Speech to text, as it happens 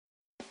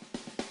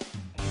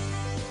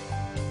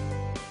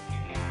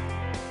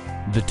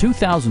The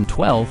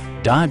 2012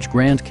 Dodge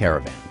Grand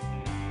Caravan.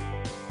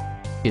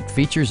 It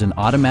features an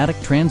automatic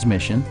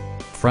transmission,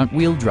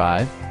 front-wheel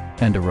drive,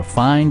 and a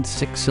refined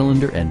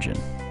 6-cylinder engine.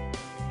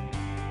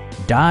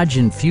 Dodge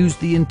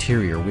infused the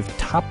interior with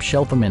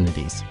top-shelf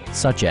amenities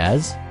such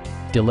as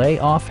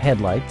delay-off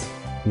headlights,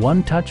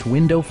 one-touch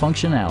window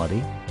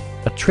functionality,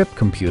 a trip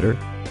computer,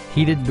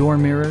 heated door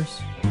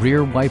mirrors,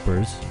 rear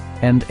wipers,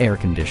 and air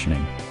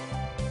conditioning.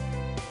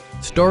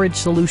 Storage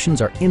solutions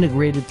are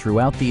integrated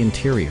throughout the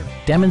interior,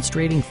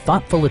 demonstrating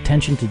thoughtful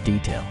attention to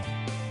detail.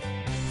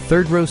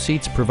 Third-row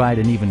seats provide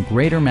an even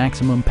greater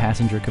maximum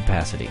passenger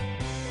capacity.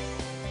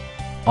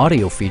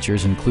 Audio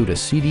features include a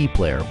CD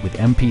player with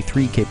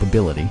MP3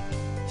 capability,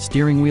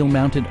 steering wheel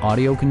mounted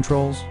audio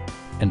controls,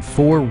 and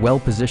 4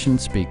 well-positioned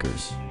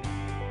speakers.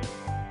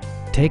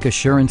 Take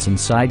assurance in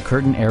side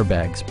curtain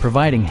airbags,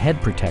 providing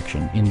head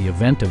protection in the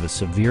event of a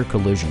severe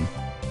collision.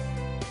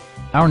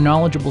 Our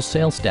knowledgeable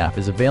sales staff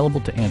is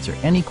available to answer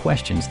any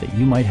questions that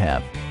you might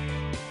have.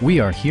 We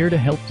are here to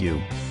help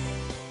you.